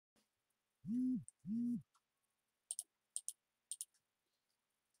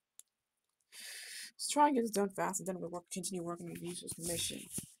Let's try and get this done fast, and then we'll continue working on the user's mission.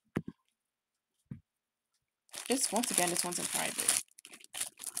 Once again, this one's in private.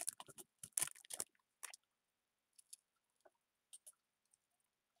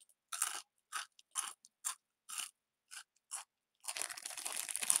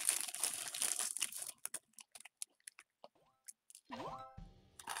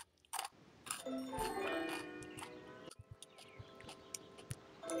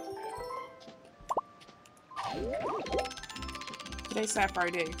 Today's Sapphire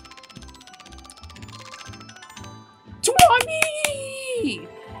Day. 20!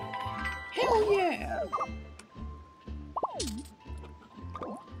 Hell yeah!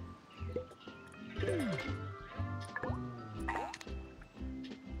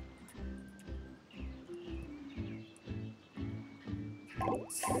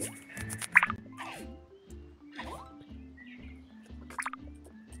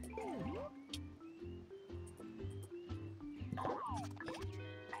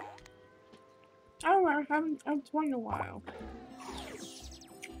 Oh, I haven't played in a while.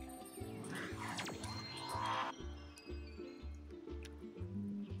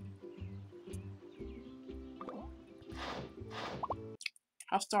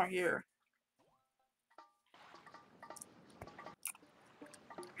 I'll start here.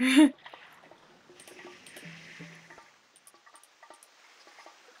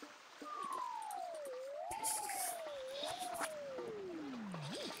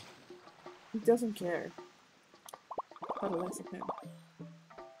 He doesn't care. For the less of him.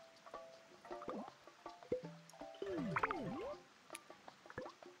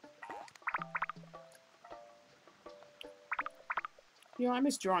 You know, I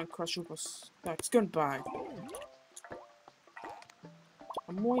miss drawing quadruples. That's goodbye.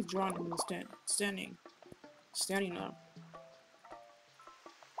 I'm always drawing him standing up.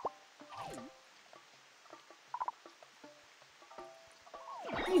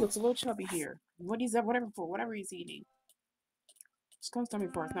 He looks a little chubby here. What is that? Whatever he's eating. Just comes tummy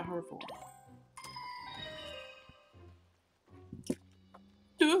bar. It's not hurtful.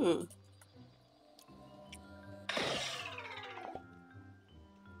 Ugh.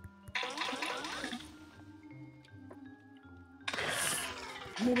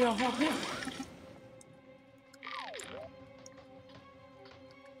 Maybe I'll help him.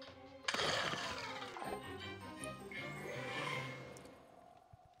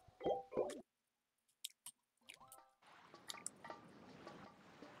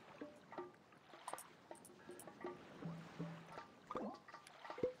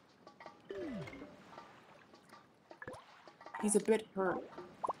 He's a bit hurt.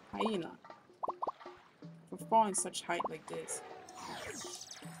 Hyena. For falling such height like this.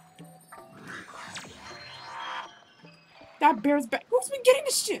 That bear's back. Who's been getting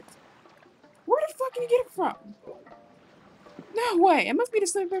this shit? Where the fuck did he get it from? No way. It must be the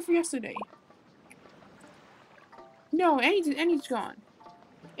same bear from yesterday. No, Annie's gone.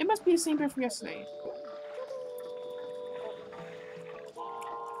 It must be the same bear from yesterday.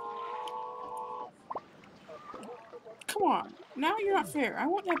 Come on. Now you're not fair. I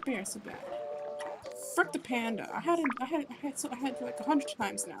want that bear so bad. Frick the panda. I had it like 100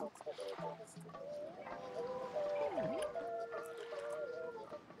 times now.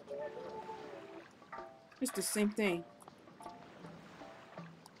 It's the same thing.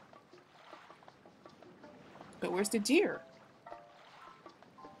 But where's the deer?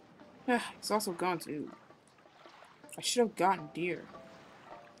 It's also gone too. I should have gotten deer.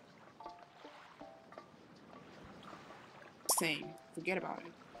 Same. Forget about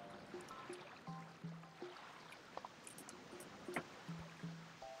it.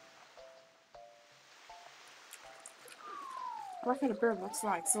 I like how the bird looks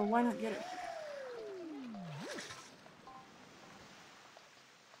like, so why not get it?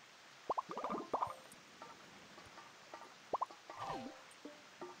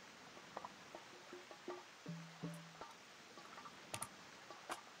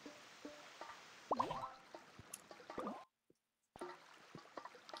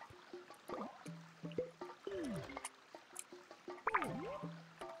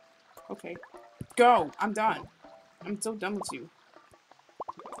 Okay. Go! I'm done. I'm so done with you.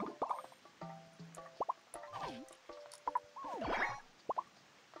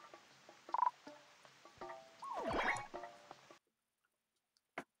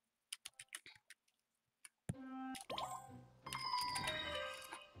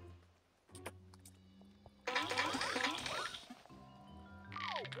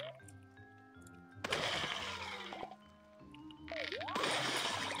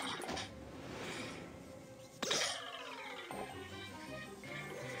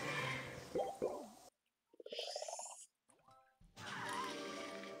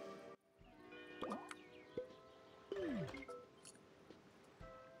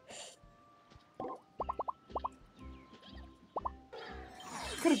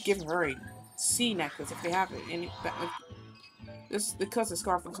 Could have given her a sea necklace if they have it. And this because the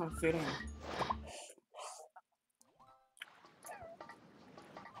scarf was unfitting.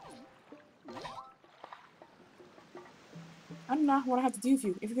 I don't know what I have to do with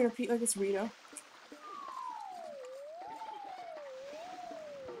you. If you're gonna repeat like this, Rito.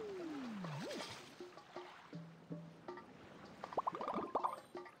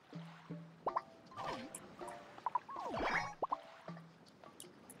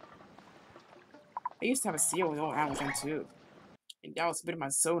 I used to have a seal with old animals on too. And that was a bit of my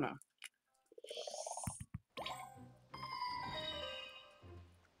zona.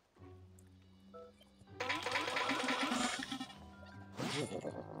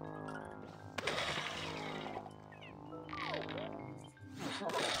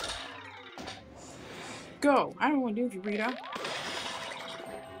 Go! I don't want to do with you, Rita.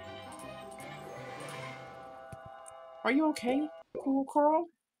 Are you okay, cool Coral?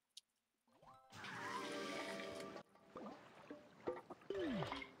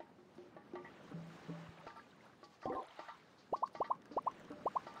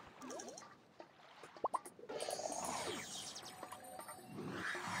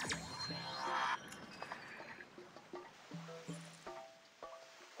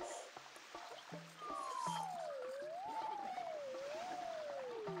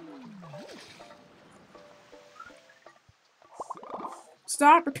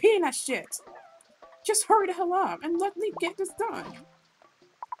 Stop repeating that shit! Just hurry the hell up and let me get this done.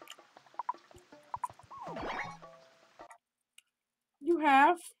 You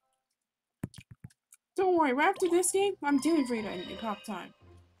have? Don't worry, right after this game, I'm dealing with Rita in pop time.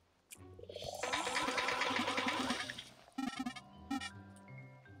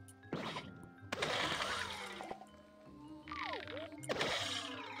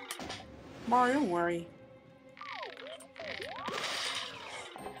 Mario, don't worry.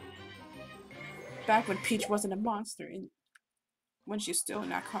 Back when Peach wasn't a monster and when she's still in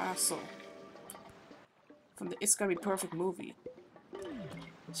that castle. From the It's Gonna Be Perfect movie.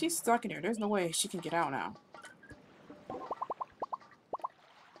 She's stuck in there. There's no way she can get out now.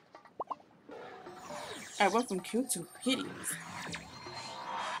 I went from cute to hideous.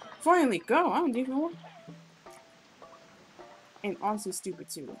 Finally, go! I don't even know. And honestly stupid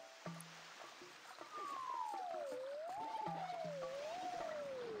too.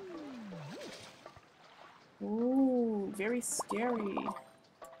 Ooh, very scary.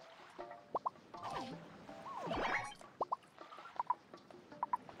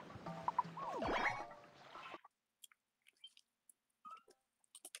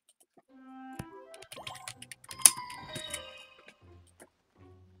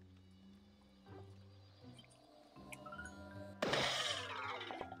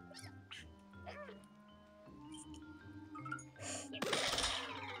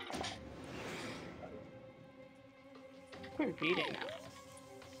 Quit reading now.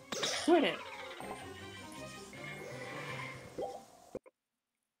 Quit it.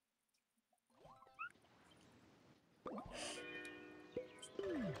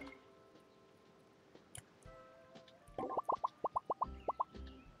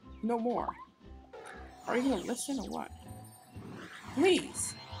 No more. Are you gonna listen or what?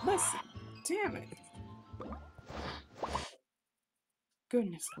 Please, listen. Damn it.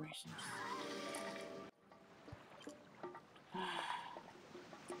 Goodness gracious.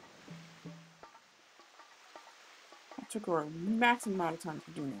 It took her a maximum amount of time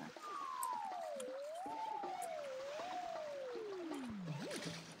to do that.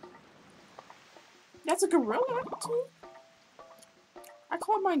 That's a gorilla, too? I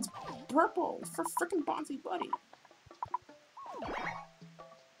call mine purple for frickin' Bonzi Buddy.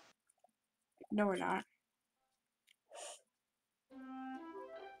 No, we're not.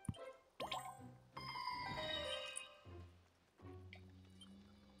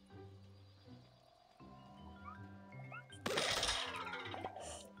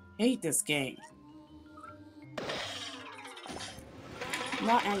 Hate this game.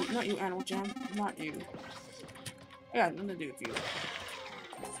 Not you, Animal Jam. Not you. I got nothing to do with you.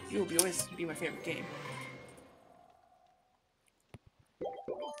 You will always be my favorite game.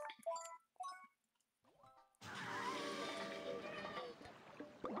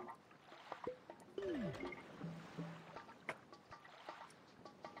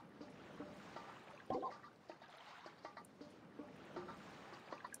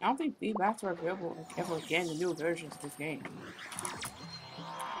 I don't think V-Bats are available ever again in new versions of this game.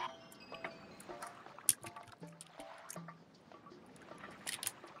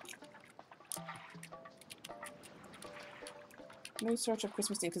 Let me search up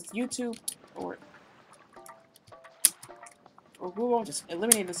Christmas theme because YouTube or Or Google just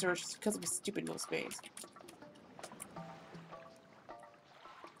eliminated the search because of a stupid little space.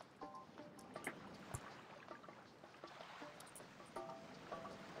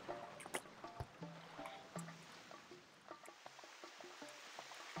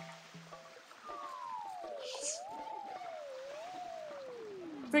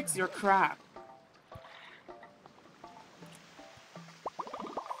 Fix your crap.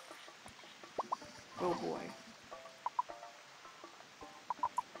 Oh boy.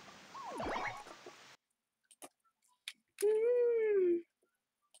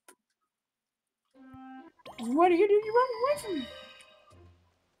 What do? You run away from me.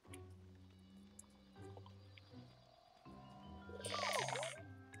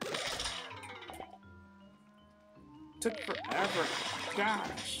 Took forever.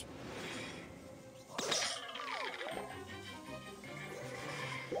 Gosh.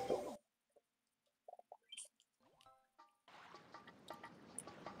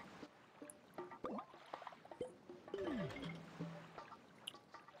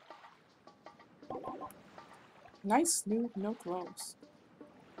 Nice new no clothes.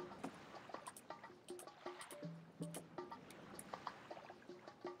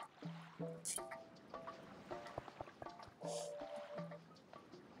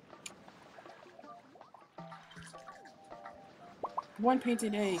 One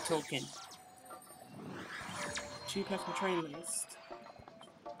painted egg token. Cheap has my train list.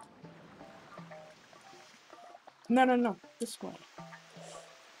 No. This way.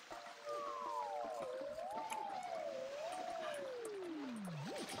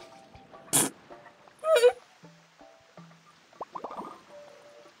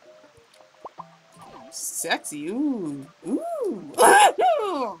 Sexy. Ooh. Ooh.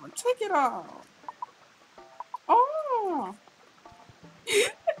 Take it off. Oh.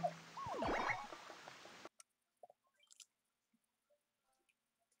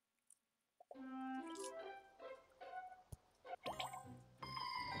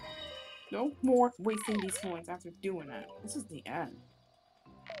 No more wasting these coins after doing that. This is the end.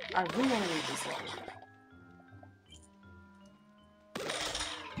 I really want to read this letter.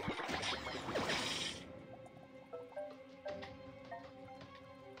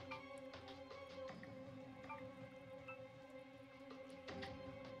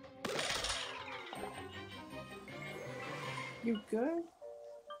 You good?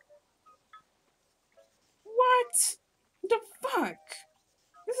 What? The fuck?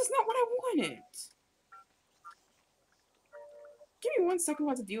 This is not what I wanted. Give me 1 second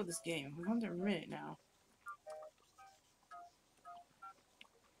while to deal with this game. I'm under a minute now.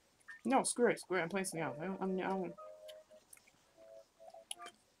 No, screw it. Screw it. I'm playing something else. I don't.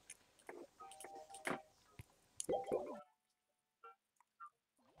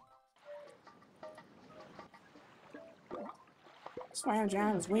 That's why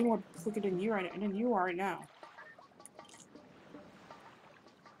Jan is way more quicker than you are right now.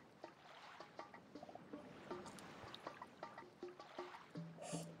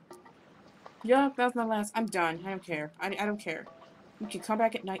 Yup, that's my last. I'm done. I don't care. I don't care. You can come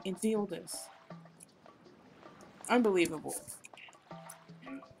back at night and deal this. Unbelievable.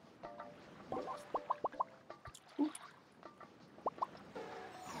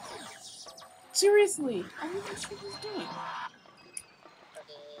 Seriously, I don't know what she was doing.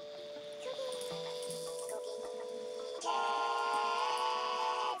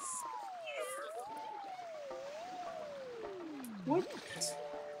 What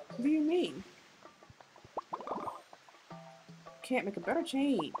do you mean? Can't make a better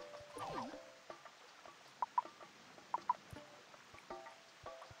chain.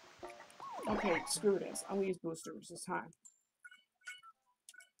 Okay, screw this. I'm gonna use boosters this time.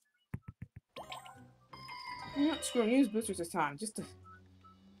 I'm not screw. I'm gonna use boosters this time, just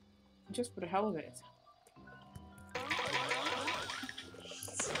for the hell of it.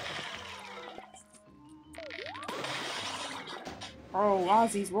 Oh,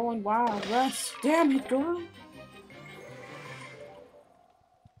 Ozzy's rolling wild west. Damn it, girl!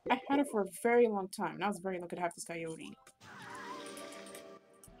 I had it for a very long time, and I was very lucky to have this coyote.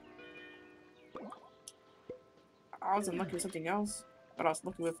 I was unlucky with something else, but I was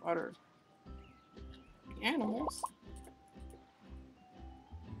lucky with other animals.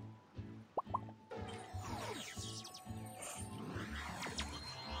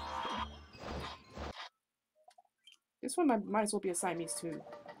 This one might as well be a Siamese too.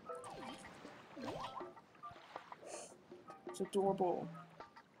 It's adorable.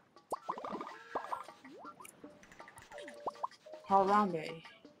 Harambe,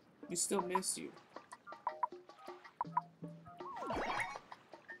 we still miss you.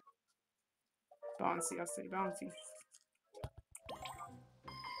 Bouncy, I'll say bouncy.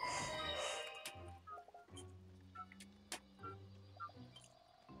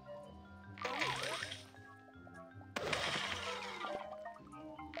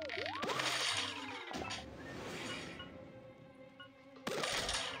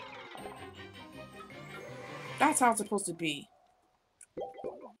 That's how it's supposed to be.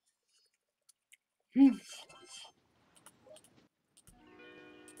 Hmm.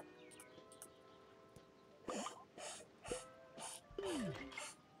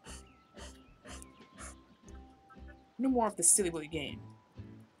 No more of the silly willy game.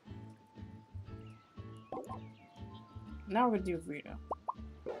 Now we're gonna do Rita.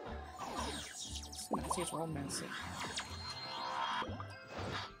 It's romancing.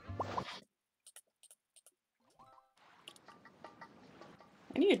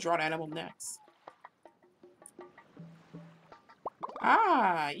 I need to draw an animal next.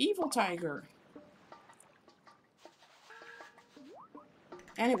 Ah, evil tiger.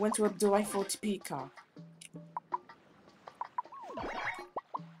 And it went to a delightful peacock.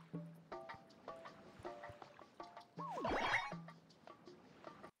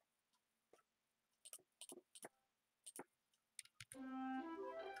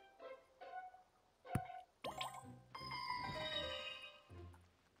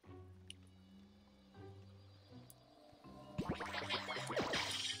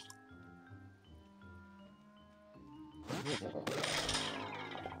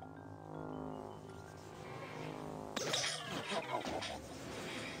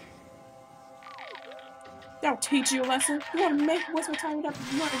 That'll teach you a lesson. You wanna make waste my time without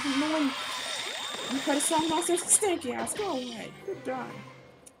not even knowing you try to sell nonsense? Stinky ass, go away. You're done.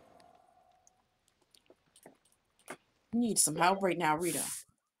 Need some help right now, Rita.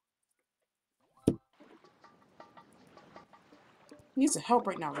 Needs some help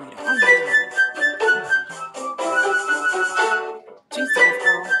right now, Rita. I'm ready. She's dead,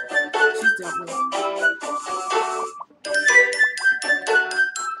 girl. She's dead, bro.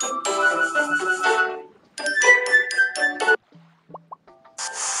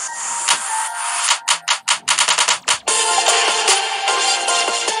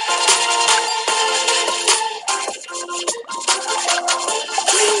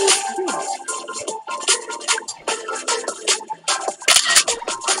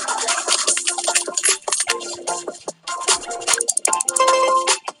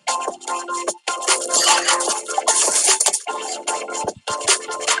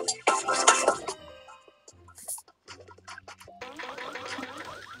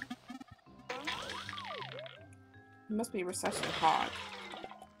 It must be a recession hog.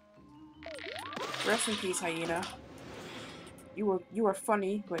 Rest in peace, hyena. You were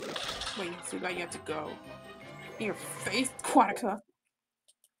funny, but wait, so now you have to go. In your face, Quatica.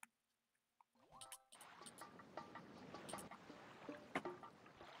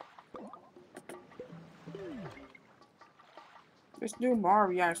 There's new Mario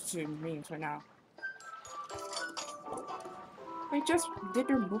reaction to memes right now. They just did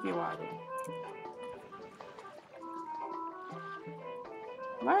their movie a while ago.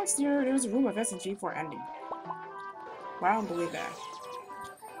 Last year, there was a rumor of SNG4 ending. But I don't believe that.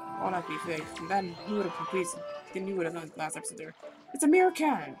 All that be fake. And then he would have completed. Then he would have done the last episode there. It's a mirror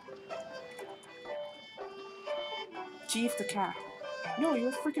cat! Chief the cat. No, you're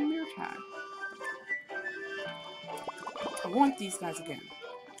a freaking mirror cat. I want these guys again.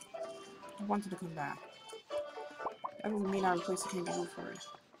 I want them to come back. That doesn't mean I replace the King Boo for it.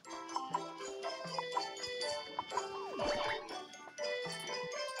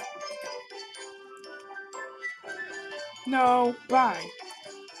 No, bye.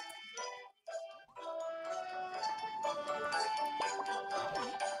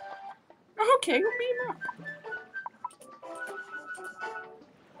 Okay, we'll beat him up.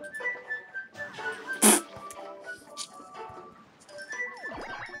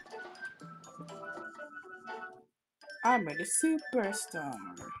 I'm a superstar.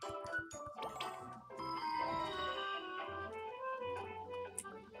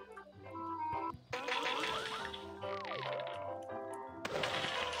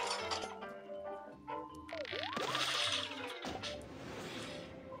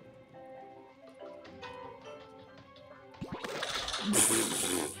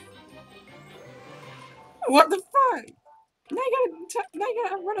 What the fuck? Now you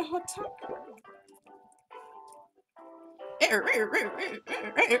gotta run a hot tub.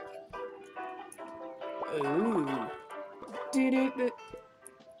 Ooh. Did it?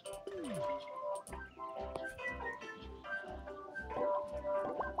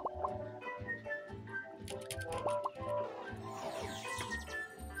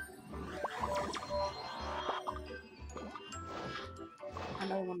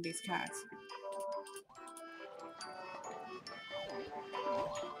 Another one of these cats.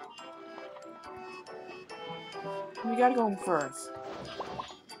 We gotta go home first.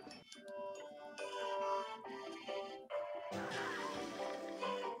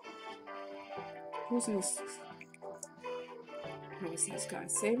 Who's this? Let me see this guy.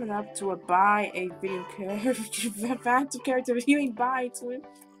 Saving up to buy a video character. Phantom character. You ain't buy to it.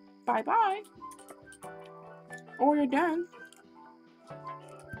 Bye bye. Or you're done.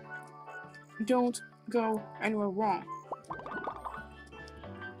 Don't go anywhere wrong.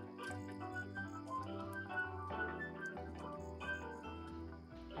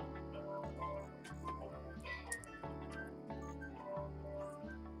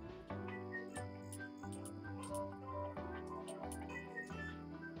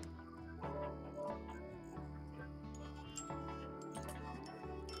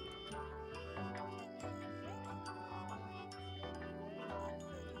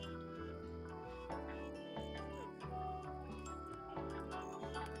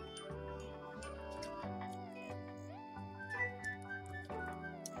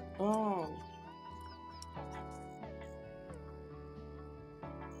 Oh.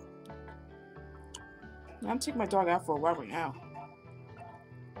 I'm taking my dog out for a walk right now.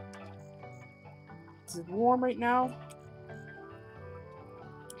 Is it warm right now?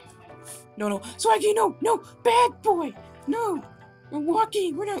 No, no. Swaggy, no, no. Bad boy. No. We're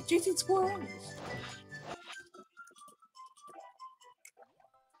walking. We're not chasing squirrels.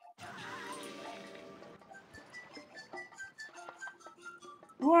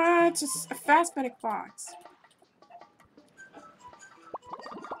 What? It's a fast medic fox.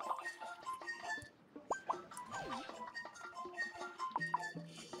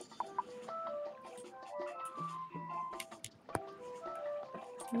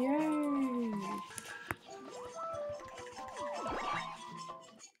 Yay!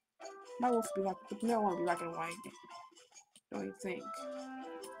 My wolf be like, but no one be black and white. Don't you think?